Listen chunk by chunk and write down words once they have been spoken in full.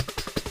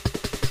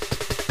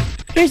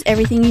Here's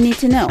everything you need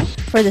to know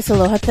for this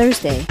Aloha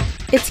Thursday.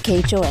 It's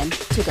KHON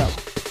to go.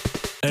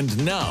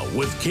 And now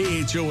with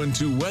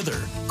KHON2 weather,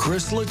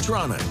 Chris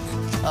Latronic.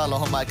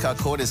 Aloha, my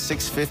code is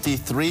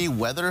 653.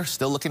 Weather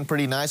still looking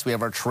pretty nice. We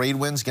have our trade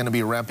winds going to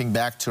be ramping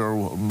back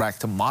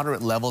to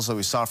moderate levels that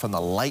we saw from the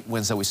light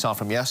winds that we saw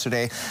from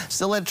yesterday.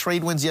 Still had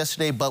trade winds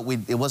yesterday, but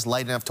it was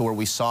light enough to where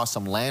we saw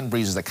some land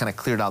breezes that kind of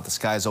cleared out the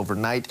skies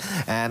overnight.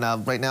 And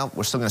right now,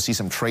 we're still going to see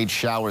some trade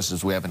showers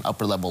as we have an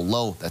upper level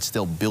low that's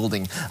still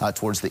building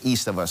towards the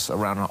east of us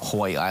around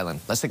Hawaii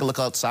Island. Let's take a look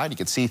outside. You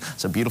can see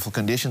some beautiful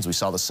conditions. We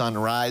saw the sun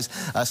rise.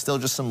 Still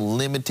just some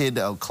limited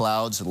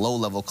clouds,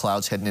 low-level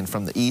clouds heading in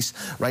from the east.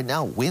 Right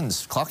now,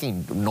 winds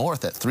clocking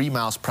north at 3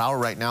 miles per hour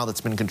right now. That's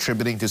been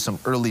contributing to some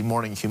early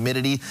morning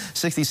humidity.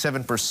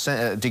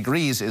 67%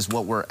 degrees is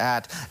what we're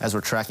at as we're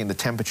tracking the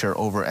temperature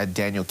over at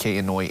Daniel K.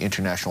 Inouye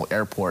International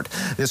Airport.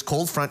 This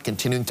cold front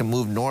continuing to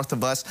move north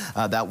of us.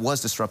 That was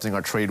disrupting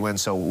our trade wind,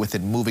 so with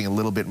it moving a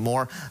little bit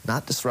more,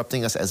 not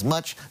disrupting us as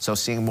much. So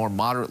seeing more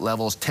moderate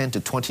levels, 10 to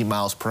 20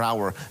 miles per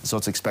hour is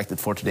what's expected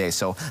for today.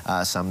 So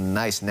some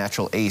nice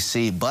natural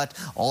AC, but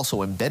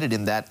also embedded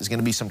in that is going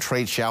to be some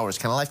trade showers,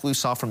 kind of like we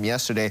saw from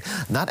yesterday.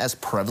 Not as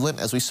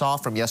prevalent as we saw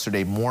from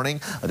yesterday morning.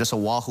 Just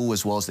Oahu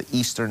as well as the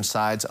eastern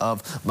sides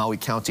of Maui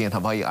County and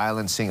Hawaii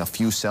Island, seeing a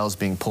few cells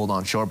being pulled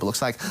on shore. But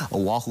looks like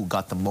Oahu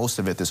got the most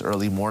of it this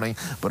early morning.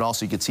 But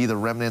also you could see the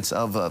remnants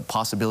of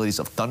possibilities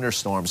of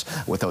thunderstorms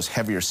with those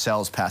heavier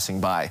cells passing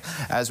by.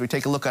 As we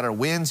take a look at our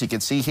winds, you can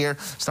see here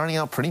starting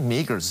out pretty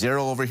meager.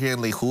 0 over here in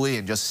Lihue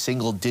and just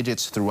single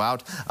digits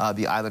throughout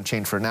the island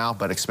chain for now,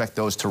 but expect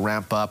those to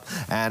ramp up.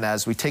 And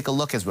as we take a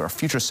look as our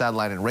future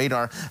satellite and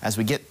radar, as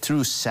we get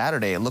through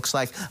Saturday, it looks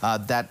like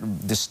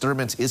that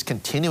disturbance is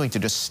continuing to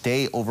just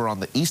stay over on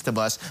the east of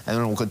us, and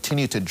then we'll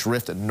continue to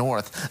drift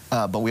north.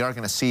 But we are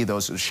going to see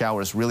those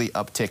showers really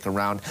uptick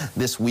around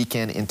this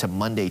weekend into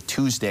Monday,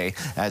 Tuesday,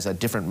 as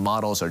different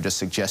models are just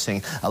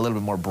suggesting a little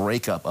bit more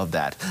breakup of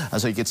that.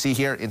 So you can see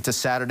here into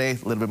Saturday,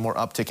 a little bit more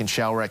uptick in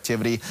shower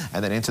activity,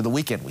 and then into the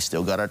weekend, we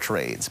still got our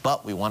trades.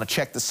 But we want to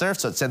check the surf,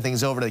 so let's send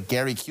things over to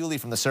Gary Cooley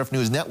from the Surf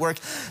News Network,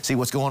 see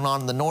what's going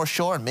on the North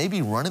Shore, and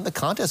maybe running the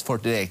contest for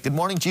today. Good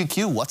morning,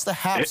 GQ. What's the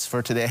haps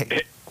for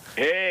today?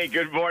 Hey,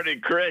 good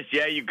morning, Chris.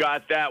 Yeah, you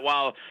got that.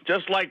 Well,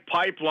 just like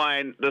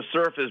Pipeline, the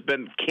surf has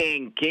been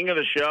king of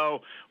the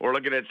show. We're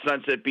looking at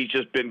Sunset Beach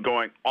has been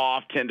going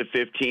off 10 to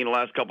 15 the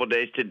last couple of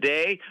days.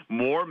 Today,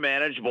 more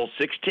manageable,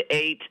 6 to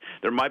 8.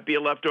 There might be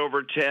a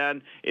leftover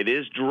 10. It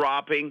is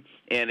dropping,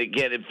 and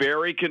again, it's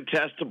very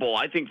contestable.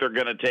 I think they're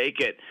going to take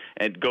it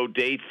and go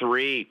day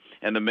 3.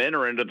 And the men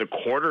are into the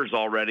quarters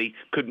already.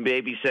 Could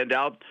maybe send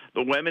out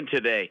the women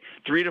today.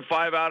 3 to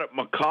 5 out at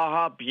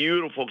Makaha.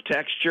 Beautiful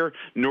texture.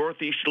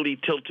 Northeasterly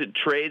tilted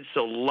trades,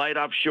 so light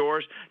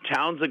offshores.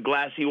 Towns and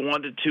glassy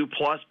 1 to 2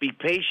 plus. Be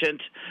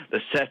patient. The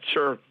sets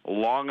are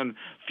long and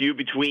few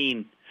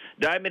between.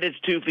 Diamond, it's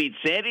 2 feet.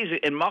 Sandy's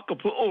and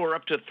Makapu'u are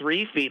up to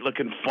 3 feet,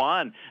 looking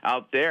fun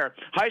out there.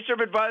 High surf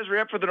advisory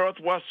up for the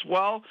northwest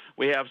swell.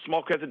 We have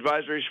small craft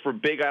advisories for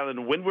Big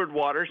Island windward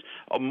waters.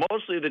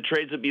 Mostly the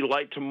trades will be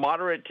light to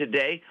moderate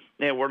today.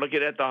 And we're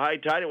looking at the high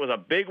tide. It was a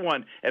big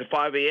one at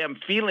 5 a.m.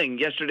 Feeling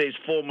yesterday's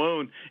full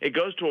moon. It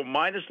goes to a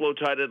minus low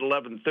tide at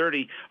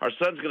 11:30. Our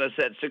sun's going to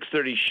set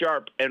 6:30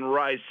 sharp and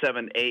rise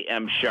 7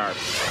 a.m. sharp.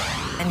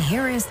 And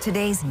here is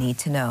today's Need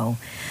to Know.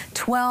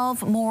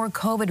 12 more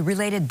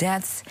COVID-related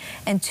deaths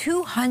and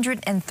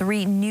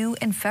 203 new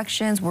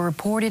infections were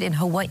reported in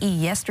Hawaii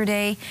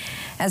yesterday.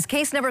 As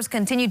case numbers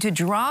continue to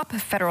drop,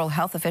 federal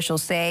health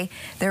officials say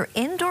their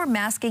indoor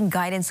masking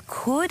guidance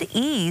could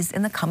ease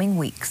in the coming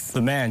weeks.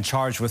 The man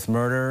charged with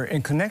murder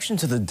in connection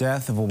to the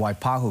death of a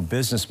Waipahu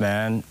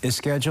businessman is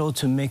scheduled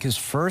to make his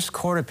first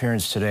court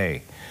appearance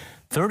today.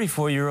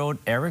 34-year-old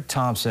Eric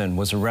Thompson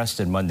was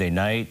arrested Monday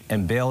night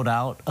and bailed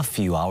out a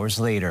few hours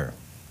later.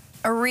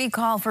 A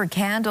recall for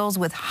candles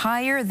with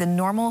higher than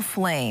normal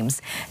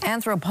flames.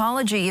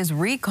 Anthropology is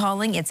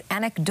recalling its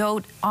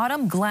Anecdote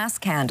autumn glass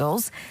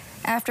candles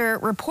after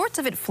reports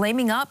of it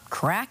flaming up,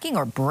 cracking,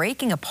 or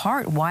breaking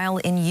apart while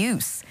in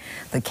use.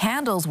 The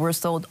candles were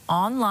sold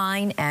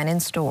online and in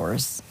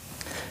stores.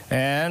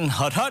 And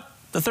hut,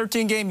 the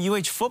 13-game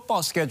UH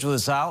football schedule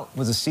is out,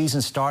 with the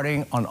season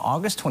starting on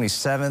August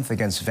 27th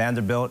against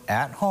Vanderbilt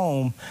at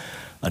home.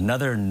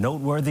 Another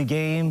noteworthy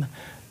game,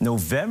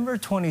 November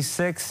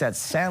 26th at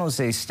San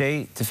Jose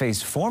State to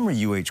face former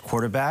UH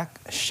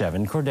quarterback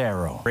Chevan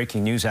Cordero.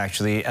 Breaking news,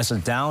 actually, as a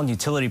downed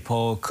utility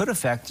pole could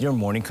affect your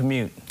morning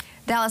commute.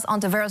 Dallas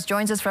Ontiveros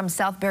joins us from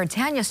South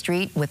Beretania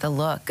Street with a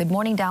look. Good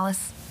morning,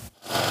 Dallas.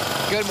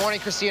 Good morning,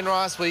 Christine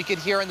Ross. Well, you can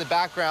hear in the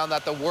background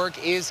that the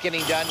work is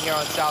getting done here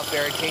on South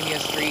Beretania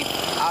Street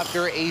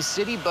after a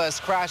city bus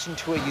crashed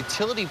into a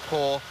utility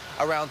pole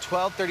around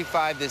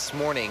 12:35 this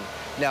morning.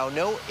 Now,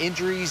 no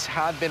injuries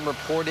have been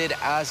reported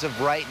as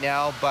of right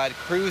now, but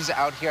crews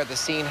out here at the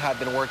scene have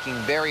been working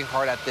very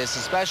hard at this,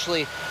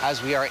 especially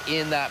as we are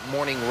in that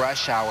morning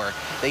rush hour.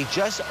 They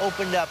just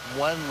opened up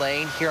one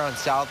lane here on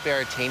South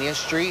Beretania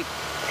Street.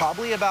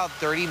 probably about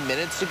 30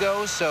 minutes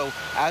ago. So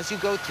as you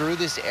go through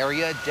this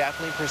area,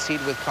 definitely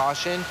proceed with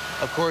caution.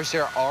 Of course,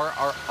 there are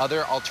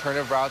other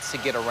alternative routes to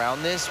get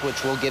around this,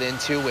 which we'll get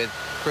into with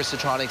Chris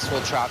Latronic's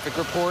full traffic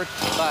report.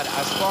 But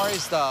as far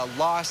as the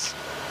loss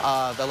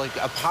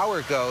of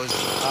power goes,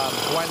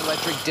 Hawaiian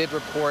Electric did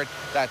report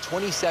that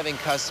 27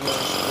 customers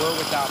were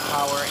without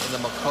power in the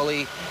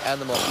Macaulay and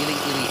the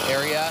Mo'iliili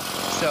area.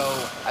 So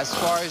as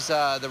far as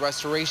the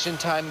restoration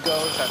time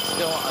goes, that's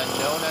still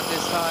unknown at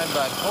this time,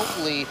 but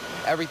hopefully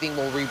everything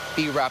will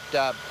be wrapped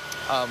up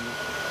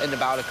in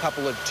about a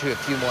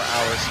few more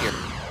hours here.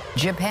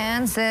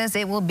 Japan says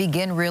it will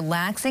begin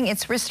relaxing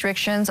its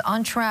restrictions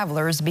on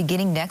travelers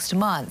beginning next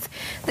month.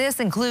 This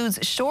includes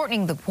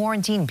shortening the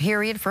quarantine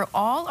period for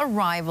all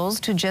arrivals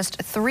to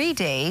just 3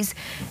 days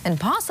and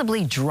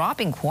possibly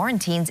dropping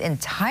quarantines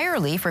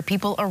entirely for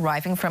people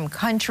arriving from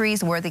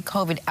countries where the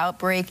COVID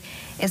outbreak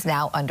is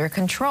now under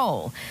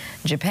control.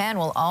 Japan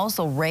will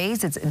also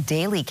raise its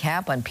daily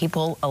cap on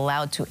people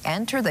allowed to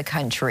enter the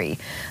country.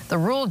 The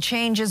rule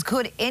changes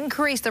could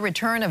increase the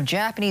return of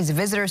Japanese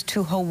visitors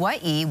to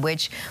Hawaii,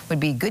 which would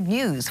be good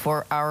news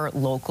for our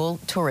local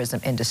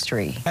tourism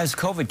industry. As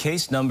COVID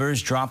case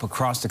numbers drop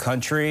across the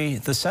country,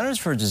 the Centers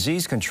for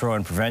Disease Control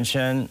and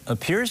Prevention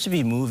appears to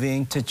be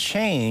moving to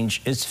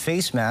change its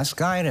face mask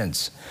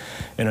guidance.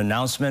 An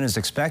announcement is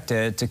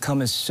expected to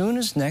come as soon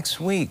as next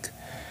week.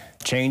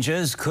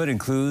 Changes could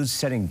include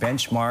setting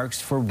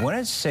benchmarks for when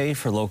it's safe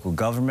for local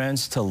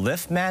governments to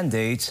lift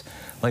mandates,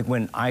 like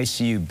when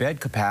ICU bed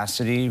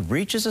capacity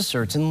reaches a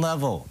certain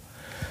level.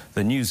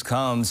 The news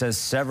comes as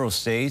several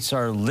states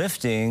are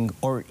lifting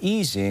or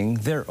easing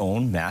their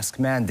own mask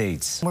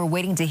mandates. We're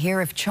waiting to hear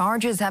if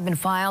charges have been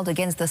filed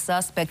against the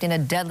suspect in a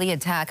deadly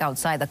attack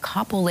outside the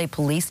Kapolei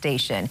police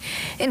station.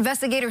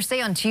 Investigators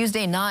say on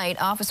Tuesday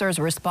night, officers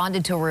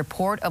responded to a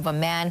report of a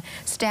man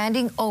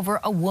standing over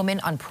a woman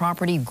on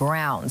property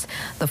grounds.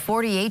 The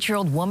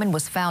 48-year-old woman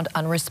was found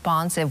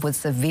unresponsive with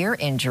severe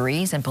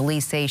injuries, and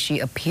police say she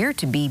appeared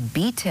to be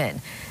beaten.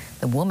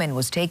 The woman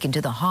was taken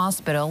to the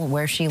hospital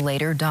where she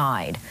later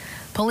died.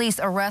 Police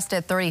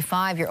arrested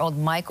 35-year-old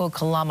Michael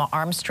Kalama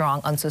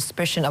Armstrong on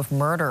suspicion of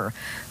murder.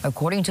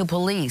 According to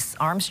police,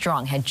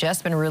 Armstrong had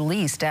just been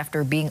released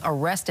after being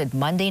arrested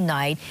Monday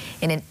night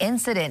in an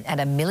incident at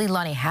a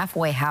Mililani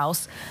halfway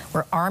house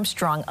where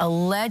Armstrong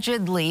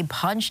allegedly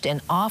punched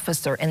an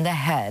officer in the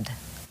head.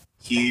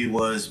 He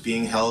was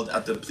being held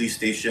at the police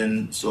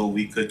station so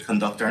we could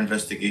conduct our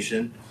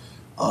investigation.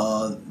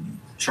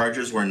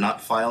 Charges were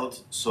not filed,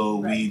 so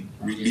we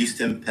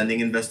released him pending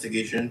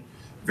investigation.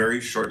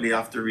 Very shortly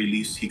after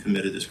release, he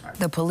committed this crime.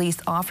 The police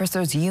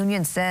officers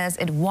union says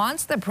it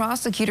wants the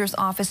prosecutor's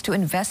office to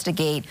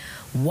investigate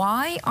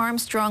why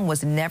Armstrong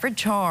was never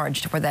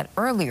charged for that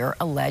earlier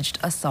alleged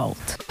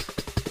assault.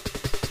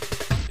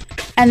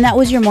 And that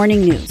was your morning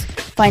news.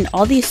 Find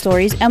all these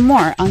stories and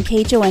more on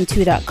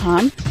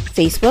KHON2.com,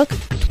 Facebook,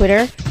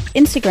 Twitter,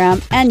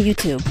 Instagram, and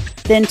YouTube.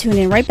 Then tune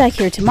in right back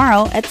here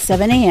tomorrow at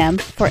 7 a.m.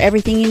 for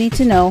everything you need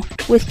to know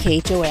with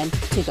KHON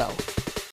to go.